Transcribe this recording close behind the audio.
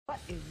What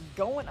is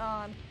going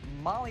on,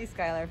 Molly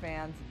Schuyler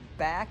fans?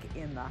 Back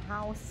in the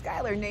house,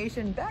 Schuyler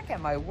Nation, back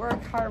at my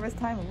work, harvest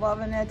time,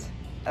 loving it.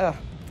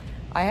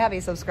 I have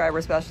a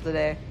subscriber special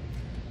today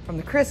from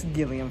the Chris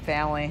Gilliam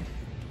family.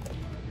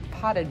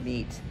 Potted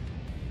meat.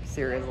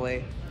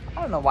 Seriously.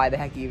 I don't know why the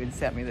heck he even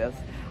sent me this.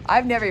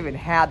 I've never even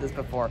had this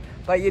before,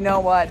 but you know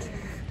what?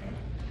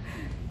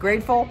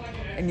 Grateful,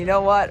 and you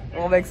know what?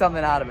 We'll make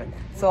something out of it.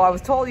 So I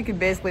was told you could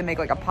basically make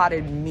like a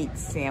potted meat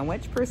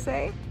sandwich per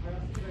se.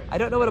 I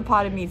don't know what a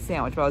potted meat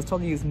sandwich, but I was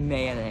told to use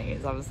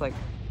mayonnaise. I was like,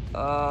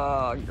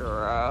 oh,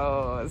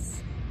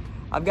 gross.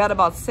 I've got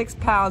about 6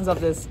 pounds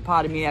of this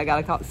potted meat. I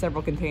got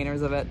several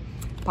containers of it,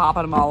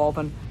 popping them all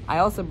open. I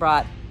also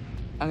brought,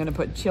 I'm gonna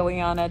put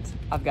chili on it.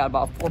 I've got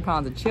about 4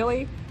 pounds of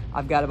chili.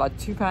 I've got about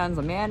 2 pounds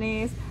of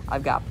mayonnaise.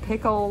 I've got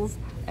pickles,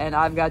 and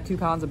I've got 2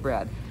 pounds of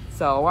bread.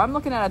 So I'm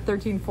looking at a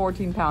 13,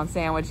 14 pound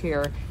sandwich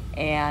here,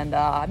 and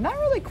I'm not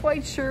really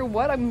quite sure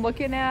what I'm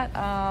looking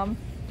at.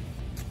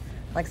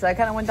 Like I said, I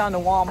kind of went down to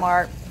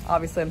Walmart.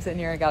 Obviously, I'm sitting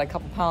here, I got a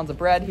couple pounds of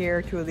bread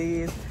here, 2 of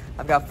these.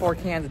 I've got 4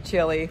 cans of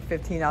chili,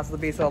 15 ounces of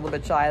beef, so a little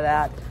bit shy of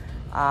that.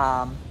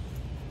 Pounds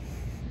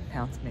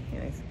of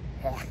mayonnaise.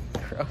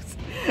 Gross.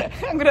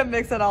 I'm gonna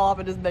mix it all up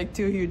and just make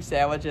 2 huge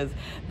sandwiches.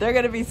 They're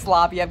gonna be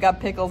sloppy. I've got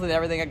pickles and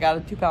everything. I got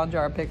a 2 pound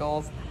jar of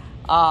pickles.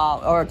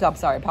 I'm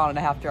sorry, 1.5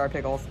 pound jar of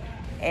pickles.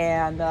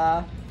 And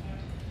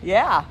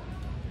yeah,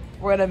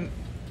 we're gonna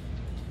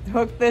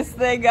hook this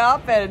thing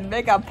up and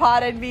make a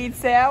potted meat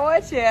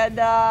sandwich, and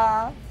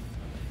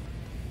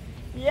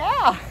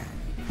yeah.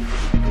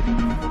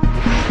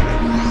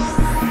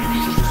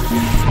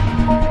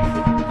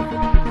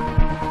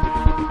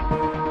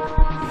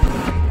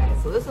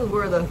 So this is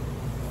where the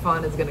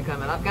fun is gonna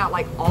come in. I've got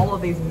like all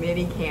of these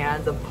mini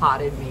cans of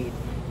potted meat.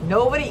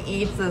 Nobody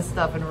eats this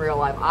stuff in real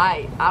life.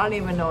 I don't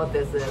even know what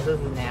this is. This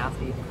is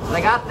nasty. But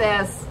I got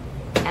this,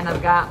 and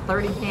I've got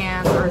 30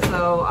 cans or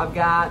so. I've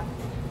got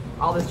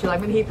all this chili. I'm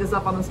gonna heat this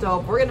up on the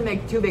stove. We're gonna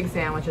make 2 big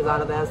sandwiches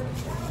out of this.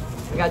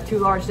 I got 2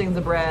 large things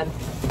of bread.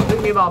 It's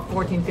gonna be about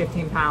 14,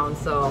 15 pounds.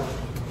 So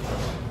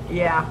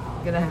yeah,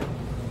 I'm gonna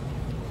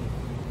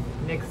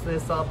mix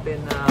this up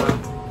in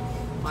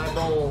my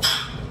bowl.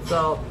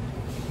 So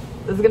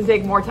this is gonna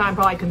take more time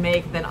probably to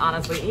make than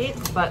honestly eat,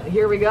 but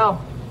here we go.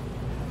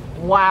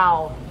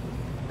 Wow.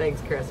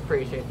 Thanks, Chris,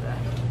 appreciate that.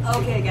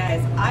 Okay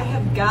guys, I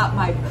have got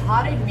my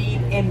potted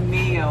meat and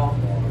mayo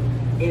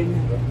in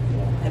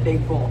a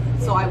big bowl.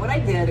 So what I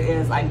did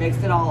is I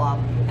mixed it all up,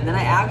 and then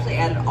I actually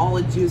added all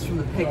the juice from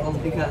the pickles,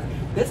 because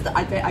this,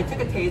 I took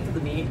a taste of the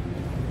meat.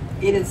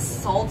 It is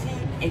salty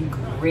and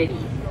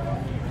gritty.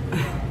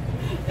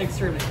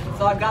 Extremely.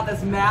 So I've got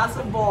this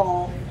massive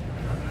bowl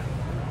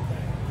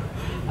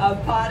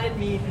of potted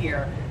meat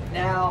here.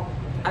 Now,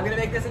 I'm gonna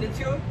make this into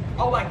 2.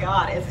 Oh my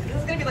God, this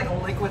is gonna be like a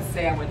liquid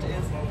sandwich.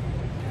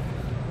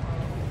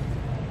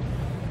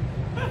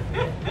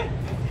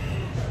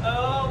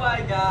 Oh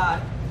my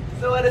God.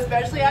 So, and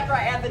especially after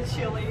I add the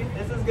chili,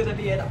 this is gonna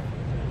be a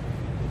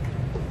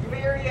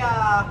very,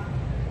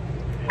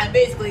 I'm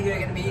basically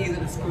gonna be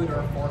using a spoon or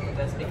a fork with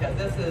this, because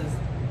this is,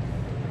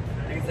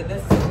 like I said,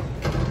 this,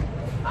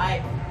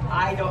 I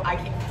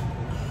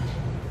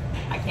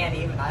can't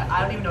even,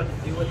 I don't even know what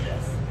to do with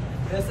this.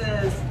 This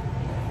is,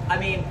 I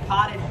mean,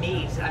 potted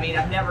meat. I mean,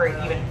 I've never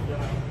even,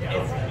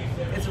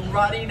 it's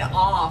running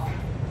off.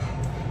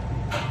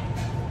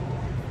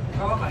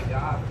 Oh my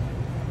God.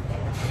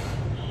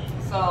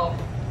 So,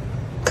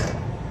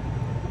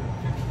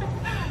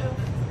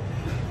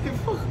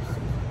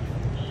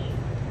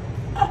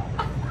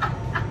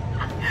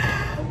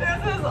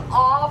 this is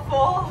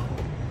awful.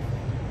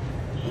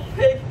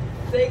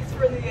 Thanks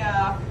for the,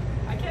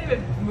 I can't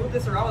even move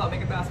this around without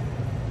making a mess.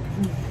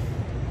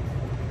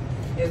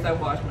 Yes, I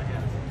wash my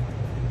hands.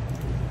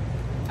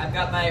 I've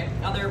got my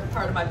other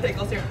part of my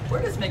pickles here.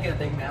 We're just making a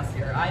big mess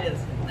here.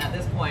 At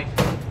this point,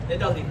 it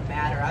doesn't even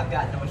matter. I've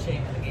got no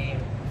shame in the game.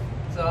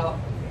 So,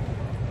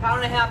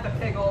 1.5 pounds of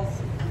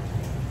pickles.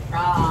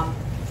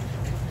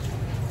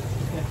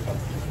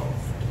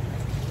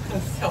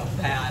 So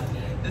bad.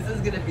 This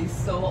is gonna be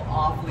so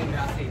awfully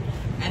messy.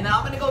 And now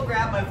I'm gonna go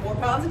grab my 4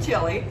 pounds of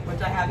chili,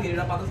 which I have heated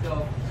up on the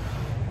stove.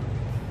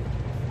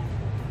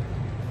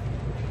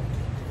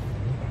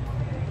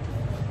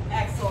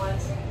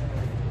 Excellent.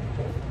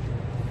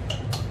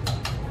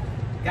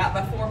 Got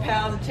my 4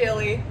 pounds of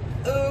chili.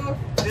 Ooh,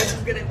 this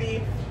is gonna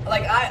be,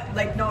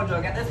 like no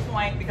joke, at this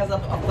point, because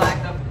of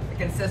the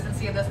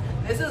consistency of this,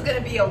 this is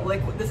gonna be a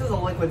liquid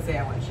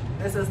sandwich.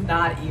 This is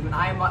not even,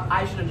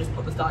 I should have just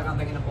put this doggone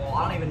thing in a bowl.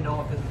 I don't even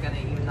know if this is gonna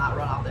even not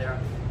run out there.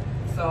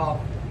 So,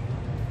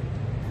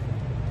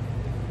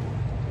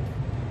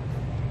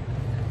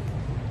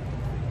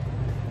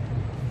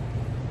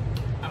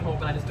 I'm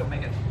hoping I just don't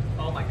make it,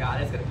 oh my God,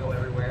 it's gonna go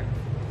everywhere.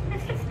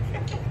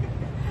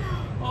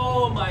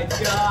 Oh my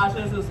gosh,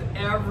 this is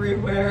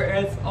everywhere.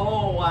 It's,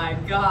 oh my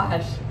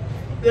gosh.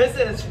 This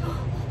is,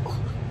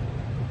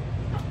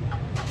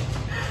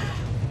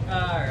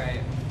 all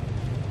right.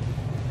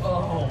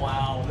 Oh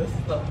wow, this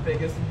is the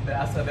biggest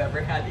mess I've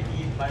ever had to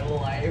eat in my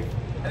life.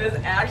 And it's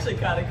actually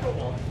kind of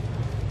cool.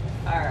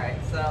 All right,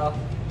 so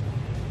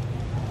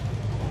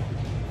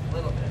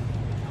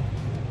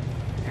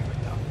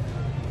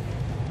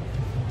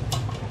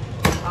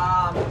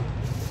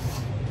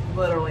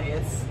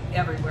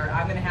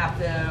I'm gonna have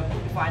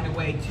to find a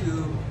way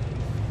to,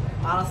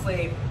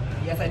 honestly,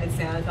 yes, I did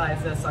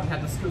sanitize this, so I'm gonna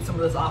have to scoop some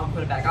of this off and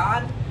put it back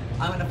on.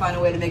 I'm gonna find a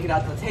way to make it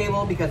out to the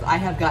table because I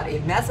have got a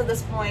mess at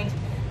this point,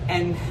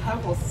 and I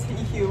will see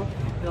you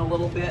in a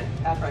little bit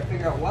after I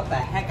figure out what the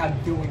heck I'm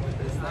doing with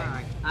this thing. All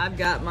right, I've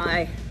got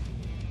my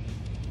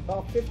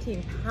about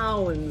 15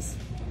 pounds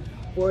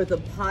worth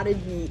of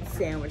potted meat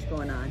sandwich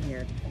going on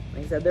here.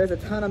 Like I said, there's a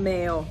ton of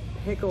mayo,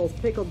 pickles,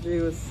 pickle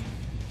juice,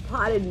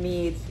 potted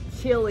meat,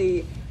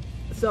 chili.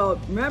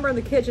 So remember in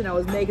the kitchen, I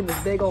was making this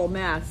big old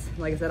mess.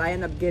 Like I said, I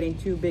ended up getting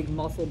 2 big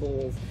mussel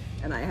bowls,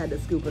 and I had to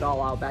scoop it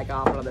all out back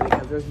off of it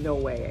because there's no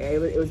way.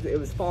 It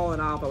was falling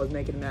off. I was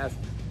making a mess.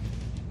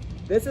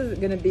 This is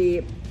gonna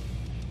be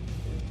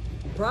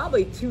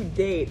probably to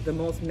date the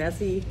most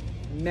messy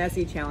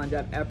challenge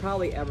I've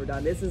probably ever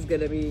done. This is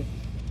gonna be,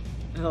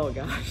 oh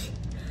gosh.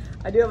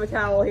 I do have a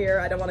towel here.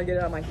 I don't want to get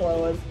it on my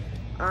clothes.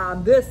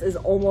 This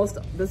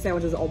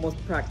sandwich is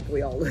almost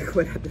practically all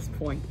liquid at this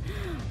point.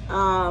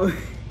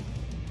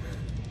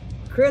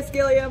 Chris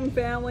Gilliam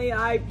family,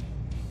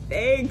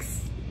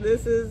 thanks.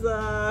 This is,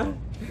 I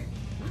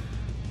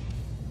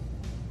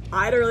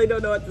really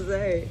don't know what to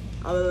say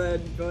other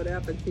than bon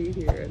appetit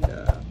here, and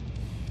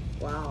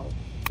wow,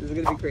 this is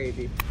gonna be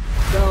crazy.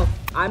 So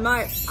I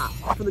might,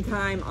 for the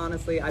time,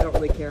 honestly, I don't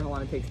really care how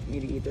long it takes me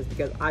to eat this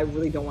because I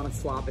really don't want to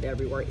slop it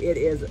everywhere. It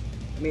is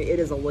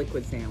a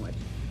liquid sandwich.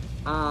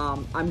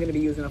 I'm gonna be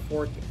using a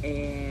fork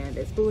and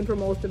a spoon for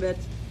most of it.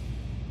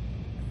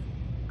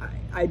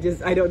 I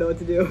don't know what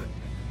to do.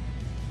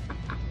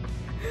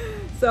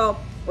 So,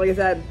 like I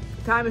said,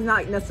 time is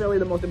not necessarily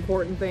the most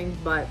important thing,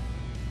 but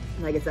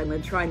like I said, I'm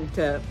gonna try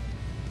to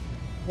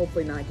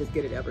hopefully not just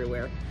get it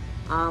everywhere.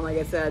 Like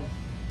I said,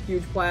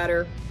 huge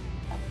platter.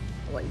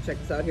 I'll let you check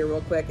this out here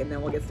real quick and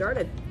then we'll get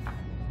started.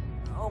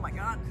 Oh my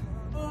God.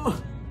 Oh,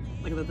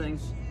 look at the thing.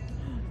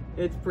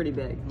 It's pretty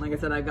big. Like I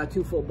said, I've got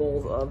 2 full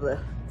bowls of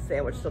the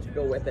sandwich stuff to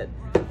go with it.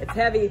 It's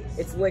heavy,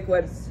 it's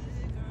liquid.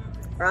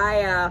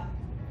 I'm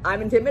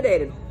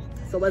intimidated.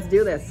 So let's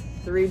do this.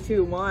 3,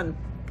 2, 1.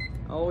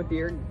 Oh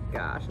dear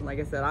gosh. And like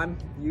I said, I'm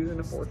using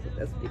a fork with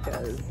this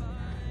because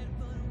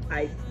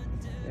I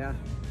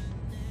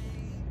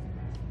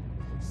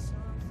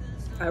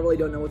really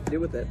don't know what to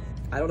do with it.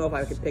 I don't know if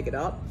I could pick it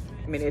up.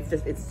 I mean,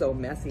 it's so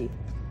messy.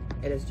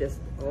 It is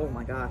just, oh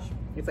my gosh.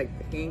 It's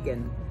like pink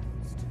and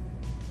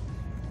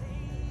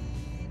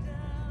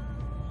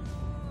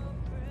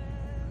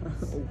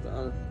oh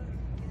God.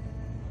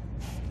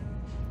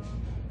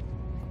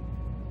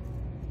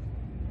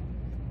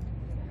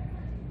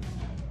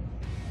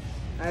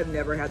 I've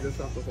never had this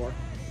stuff before.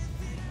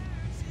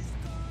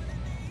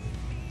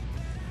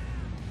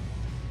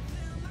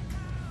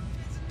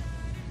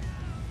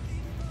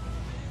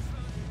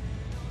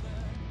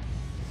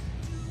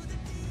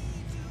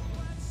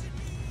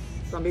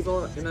 Some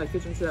people in the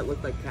kitchen say that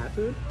looks like cat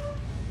food.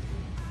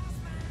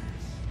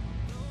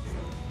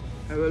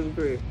 I would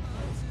agree.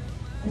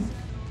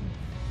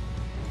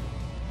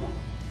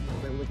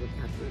 That looks like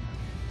cat food.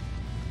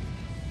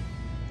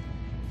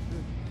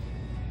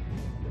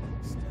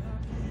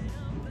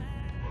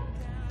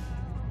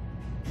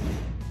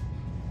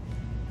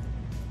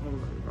 Oh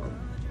my God.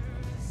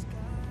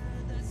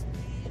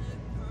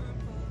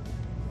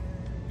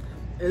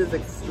 It is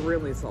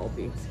extremely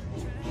salty.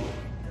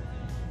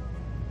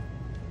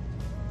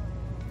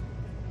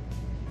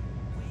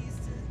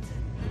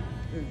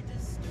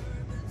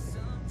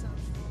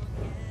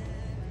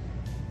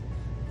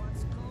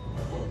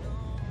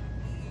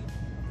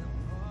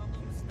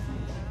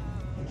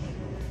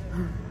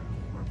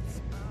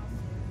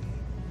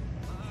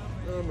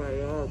 Oh my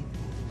God.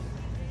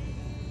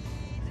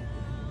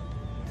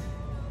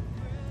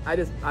 I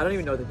don't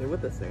even know what to do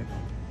with this thing.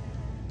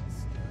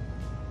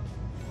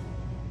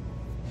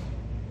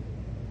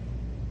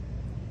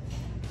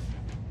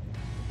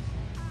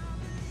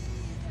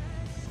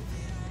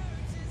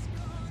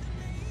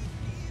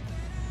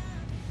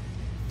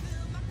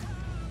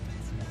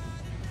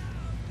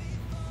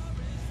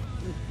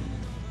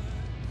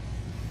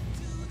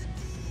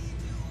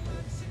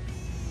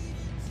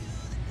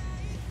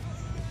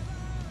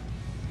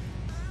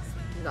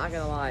 Not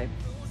gonna lie,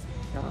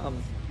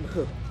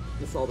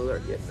 the salt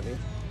alert getting to me.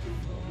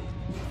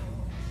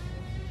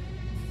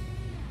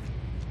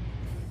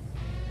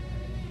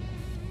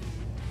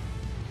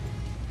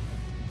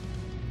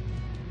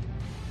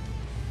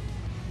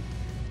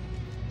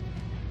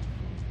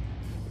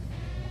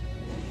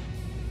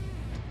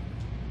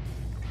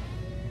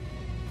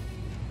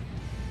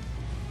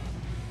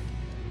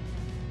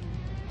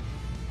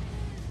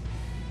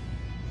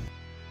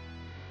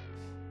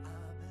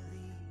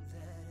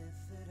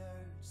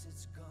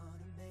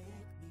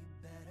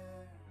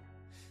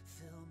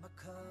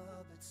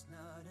 It's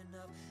not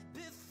enough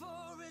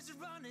before it's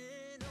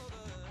running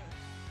over.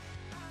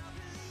 I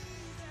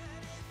believe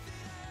that if it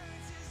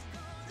hurts, it's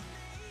gonna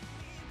make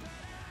me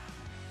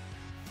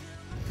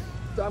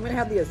better. So I'm gonna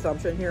have the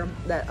assumption here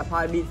that a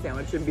potted meat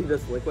sandwich shouldn't be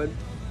this liquid,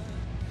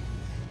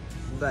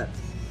 but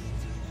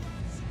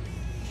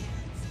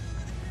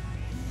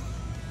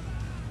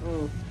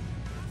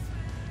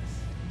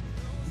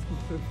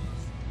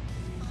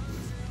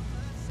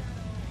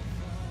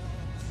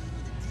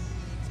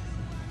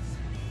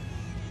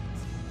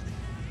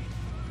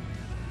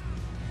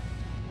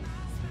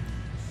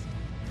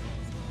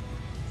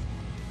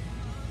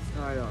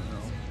I don't know.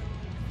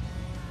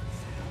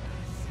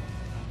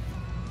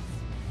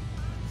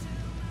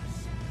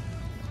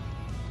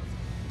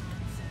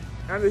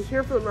 I'm just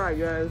here for the ride,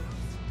 guys.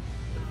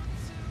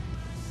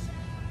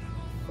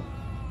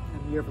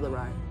 I'm here for the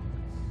ride.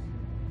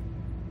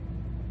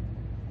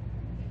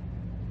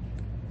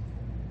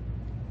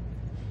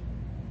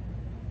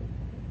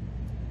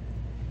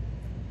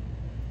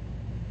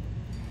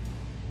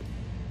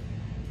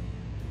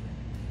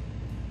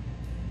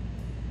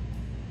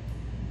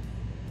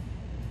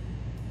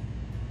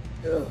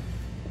 Ugh.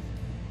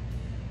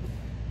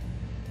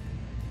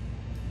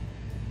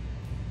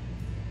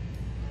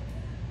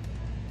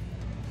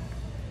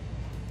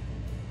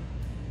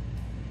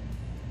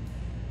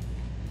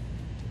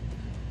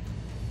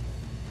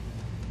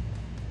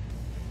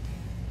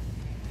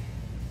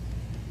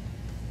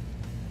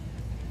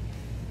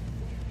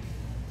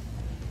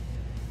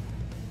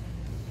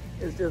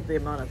 It's just the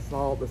amount of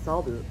salt. The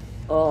salt is,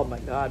 oh my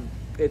god,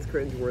 it's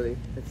cringeworthy.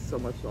 It's so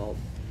much salt.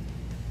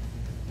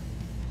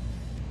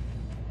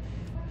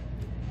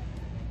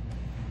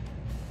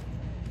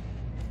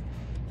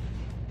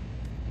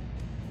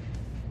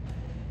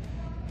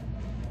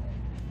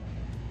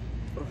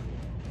 Ugh.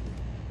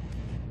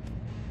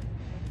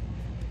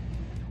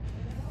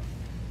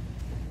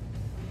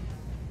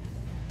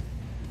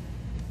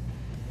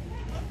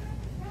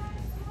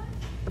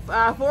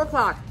 4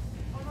 o'clock.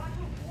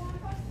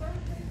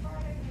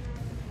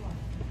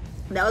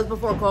 That was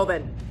before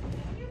COVID.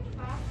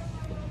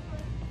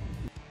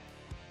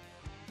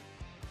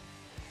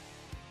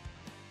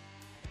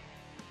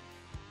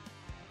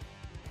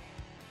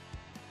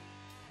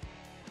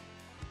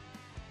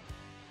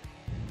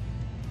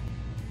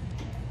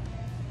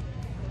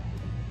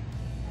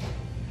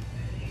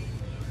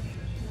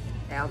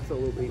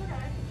 Absolutely.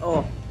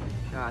 Oh,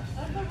 gosh.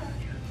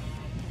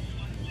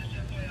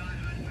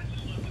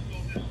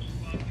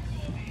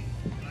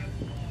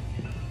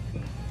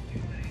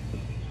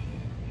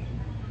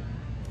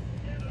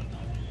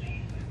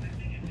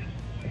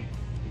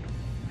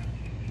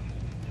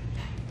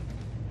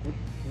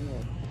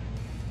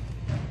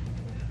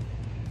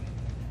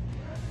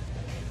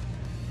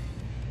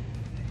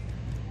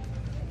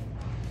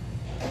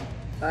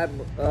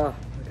 Oh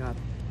my god.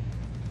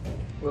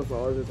 This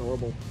sauce is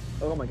horrible.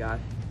 Oh my god.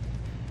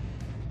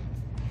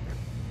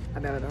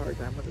 I'm having a hard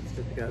time with it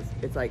just because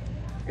it's like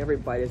every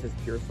bite is just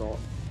pure salt.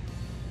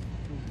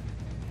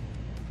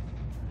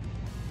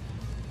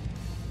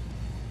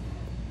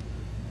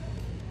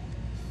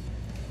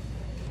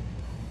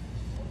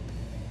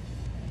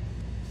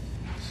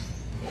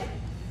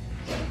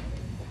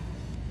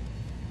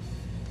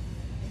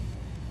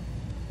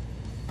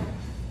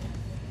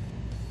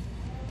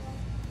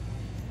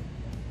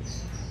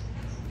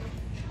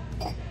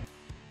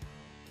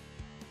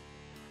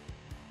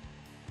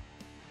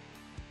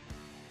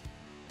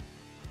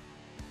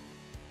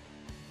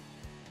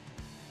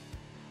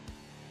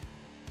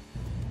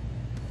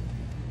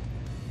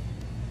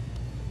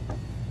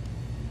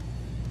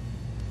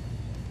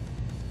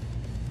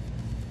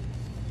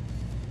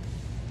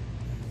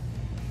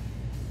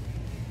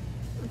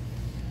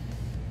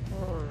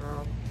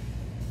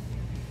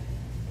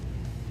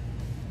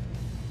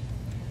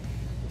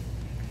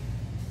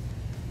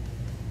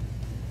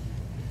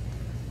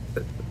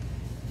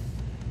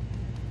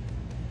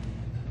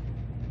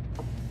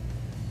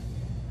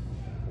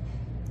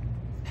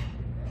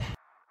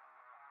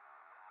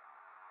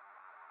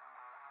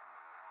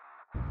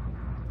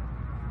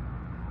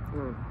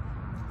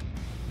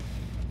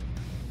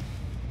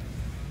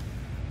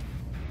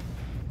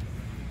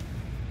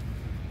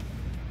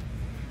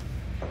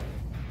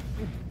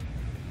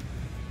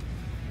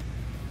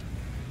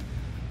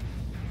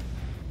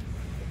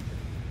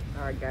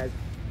 Alright guys,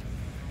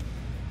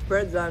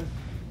 bread's done.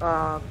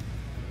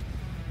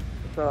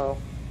 So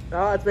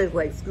now it's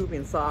basically like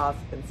scooping sauce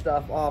and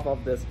stuff off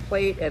of this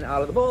plate and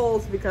out of the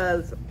bowls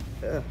because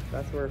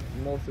that's where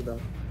most of the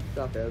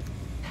stuff is.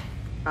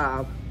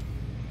 I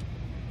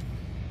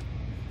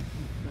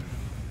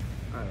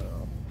don't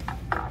know.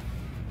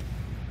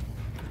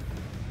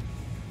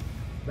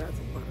 That's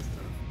a lot of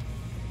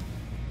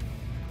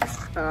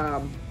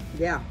stuff.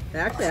 Yeah,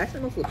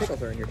 actually most of the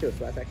pickles are in here too,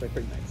 so that's actually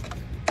pretty nice.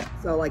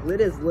 So like it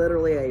is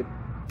literally a,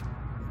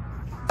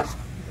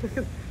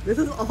 this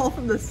is all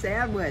from the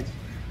sandwich.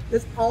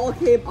 This all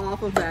came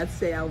off of that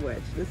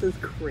sandwich. This is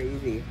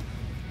crazy.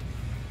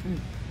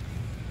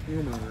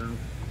 Oh my god.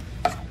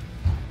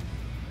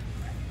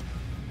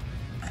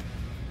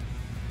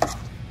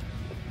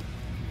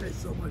 There's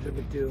so much of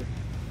it too.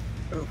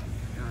 Oh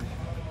my gosh.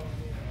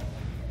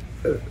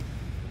 Ugh.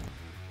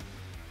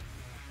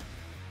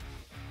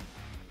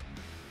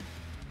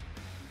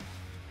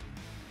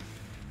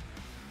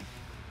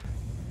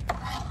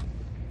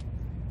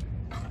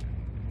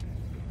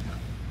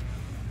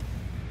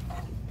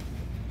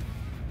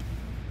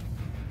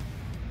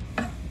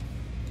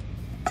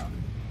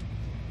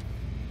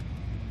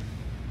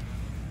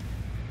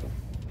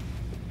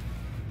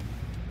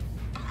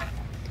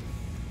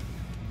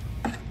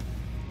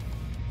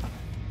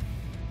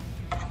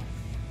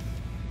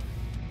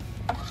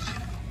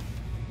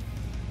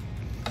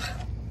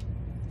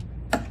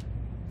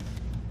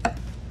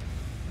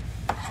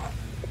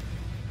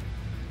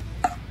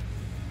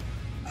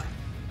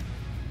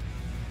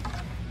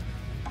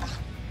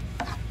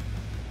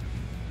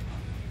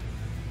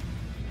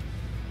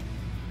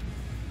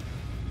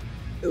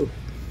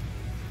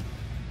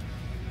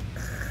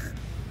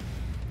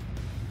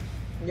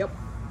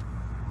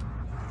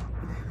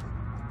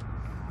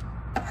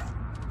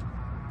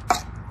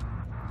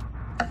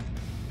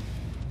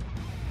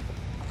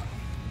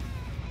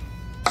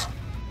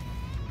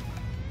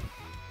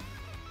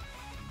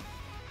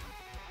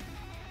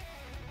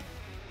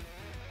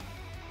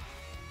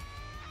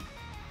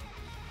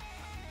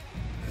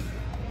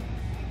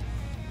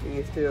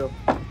 these too.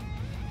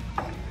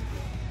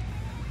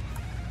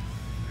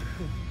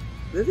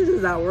 This is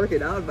just not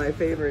working out my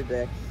favorite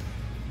day.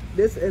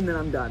 This, and then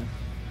I'm done.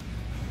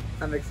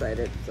 I'm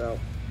excited, so.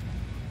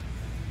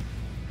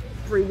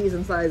 3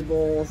 decent sized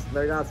bowls.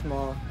 They're not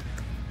small.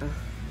 Ugh,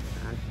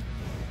 God.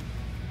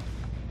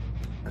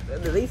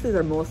 At least these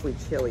are mostly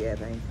chili, I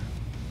think.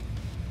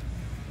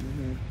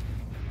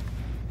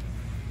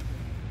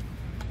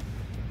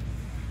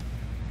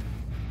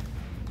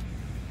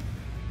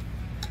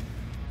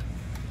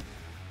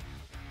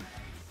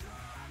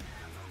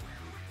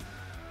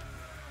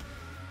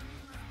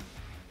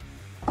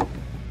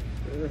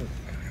 Ugh.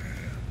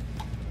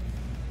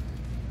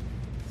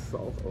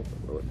 Salt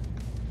overload.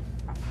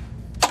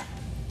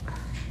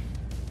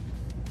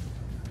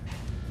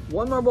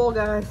 One more bowl,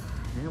 guys,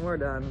 and we're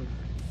done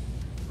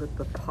with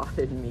the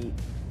potted meat.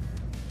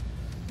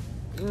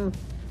 I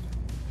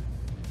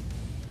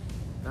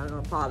don't know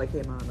what pot it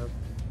came out of.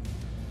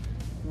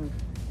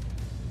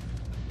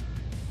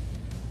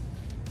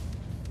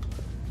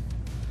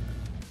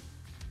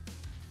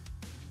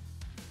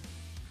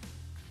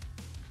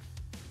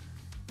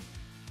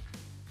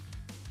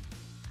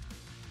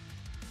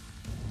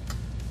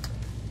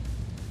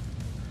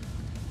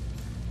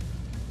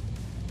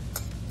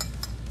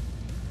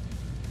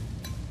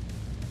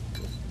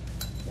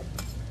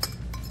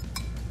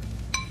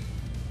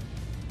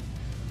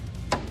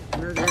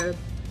 We're good.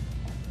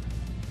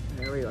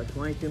 There we go,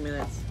 22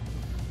 minutes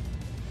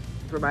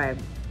for my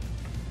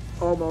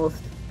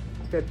almost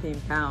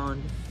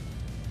 15-pound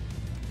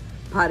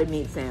potted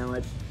meat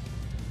sandwich.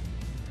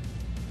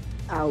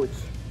 Ouch.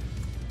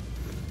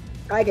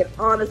 I can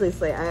honestly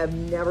say I have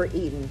never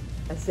eaten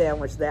a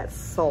sandwich that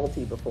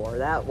salty before.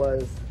 That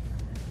was,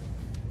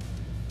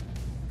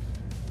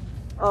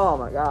 oh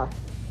my gosh.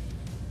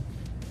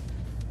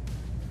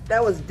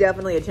 That was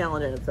definitely a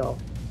challenge in itself.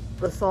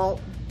 The salt,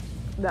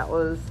 that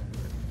was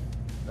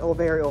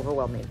very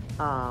overwhelming.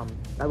 I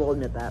will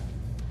admit that.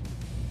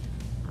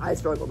 I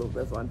struggled with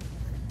this one.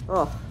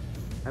 Oh,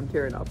 I'm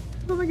tearing up.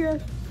 Oh my gosh.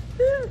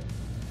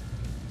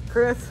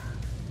 Chris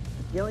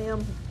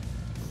Gilliam,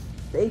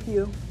 thank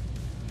you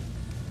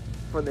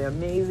for the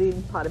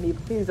amazing pot of meat.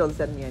 Please don't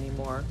send me any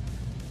more.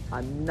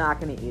 I'm not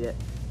gonna eat it.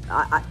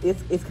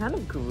 It's kind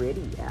of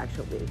gritty,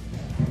 actually.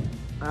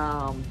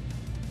 I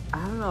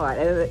don't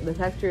know. The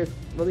texture is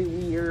really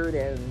weird,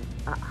 and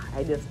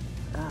I just,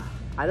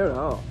 I don't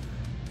know.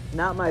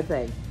 Not my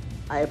thing.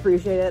 I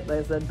appreciate it, like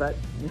I said, but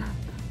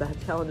that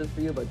challenge is for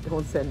you, but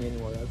don't send me any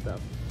more of that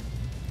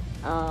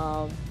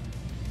stuff.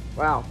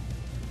 Wow.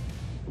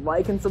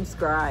 Like and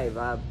subscribe.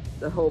 I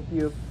hope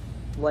you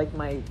like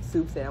my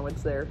soup sandwich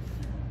there.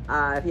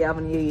 If you have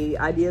any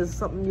ideas,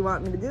 something you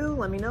want me to do,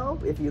 let me know.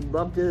 If you'd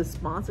love to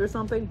sponsor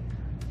something,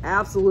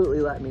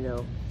 absolutely let me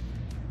know.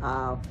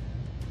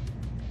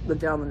 Look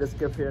down in the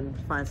description,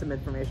 find some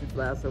information for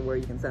that, so where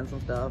you can send some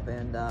stuff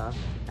and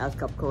ask a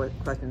couple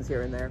questions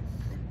here and there.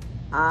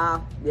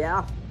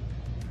 Yeah.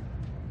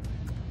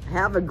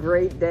 Have a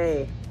great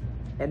day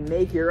and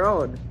make your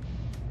own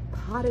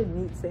potted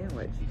meat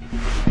sandwich.